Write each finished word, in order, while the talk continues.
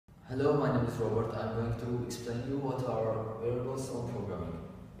Hello, my name is Robert. I'm going to explain you what are variables on programming.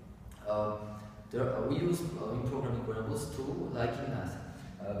 Uh, we use in programming variables too, like in math.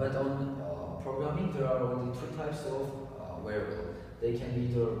 But on programming, there are only three types of variable. They can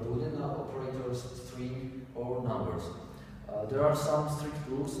be either Boolean operators, string, or numbers. There are some strict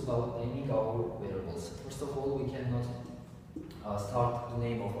rules about naming our variables. First of all, we cannot start the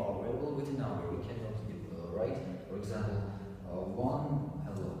name of our variable with a number. We cannot write, for example, one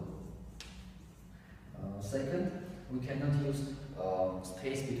hello. Second, we cannot use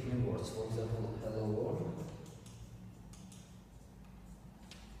space between words. For example, hello world.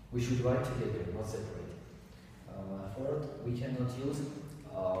 We should write together, not separate. Third, we cannot use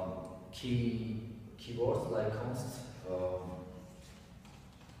keywords like const,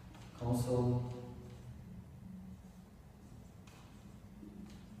 console,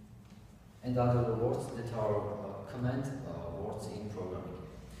 and other words that are command words in programming.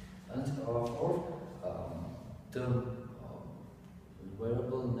 And fourth, the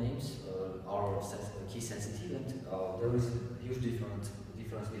variable names are key sensitive, and there is a huge difference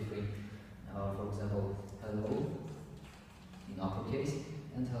between, for example, hello in uppercase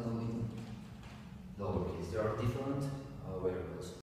and hello in lowercase. There are different variables.